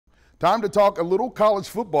Time to talk a little college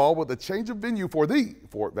football with a change of venue for the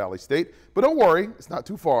Fort Valley State. But don't worry, it's not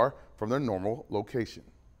too far from their normal location.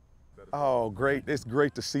 Oh, great. It's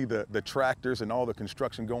great to see the tractors and all the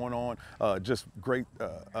construction going on. Just great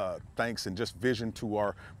thanks and just vision to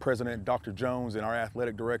our president, Dr. Jones, and our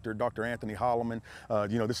athletic director, Dr. Anthony Holloman.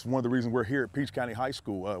 This is one of the reasons we're here at Peach County High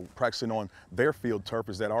School practicing on their field turf,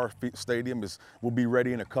 is that our stadium will be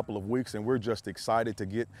ready in a couple of weeks, and we're just excited to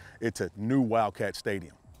get it to new Wildcat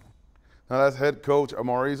Stadium. Now that's head coach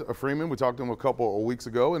Maurice Freeman. We talked to him a couple of weeks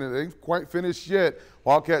ago, and it ain't quite finished yet.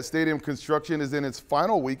 Wildcat Stadium construction is in its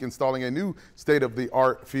final week, installing a new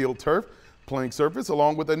state-of-the-art field turf playing surface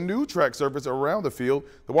along with a new track surface around the field.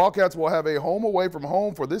 The Wildcats will have a home away from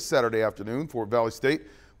home for this Saturday afternoon. Fort Valley State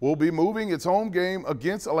will be moving its home game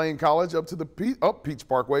against Elaine College up Peach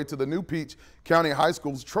Parkway to the new Peach County High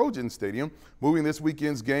School's Trojan Stadium, moving this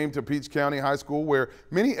weekend's game to Peach County High School, where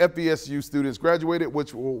many FVSU students graduated,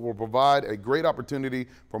 which will provide a great opportunity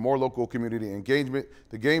for more local community engagement.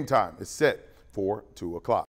 The game time is set for 2 o'clock.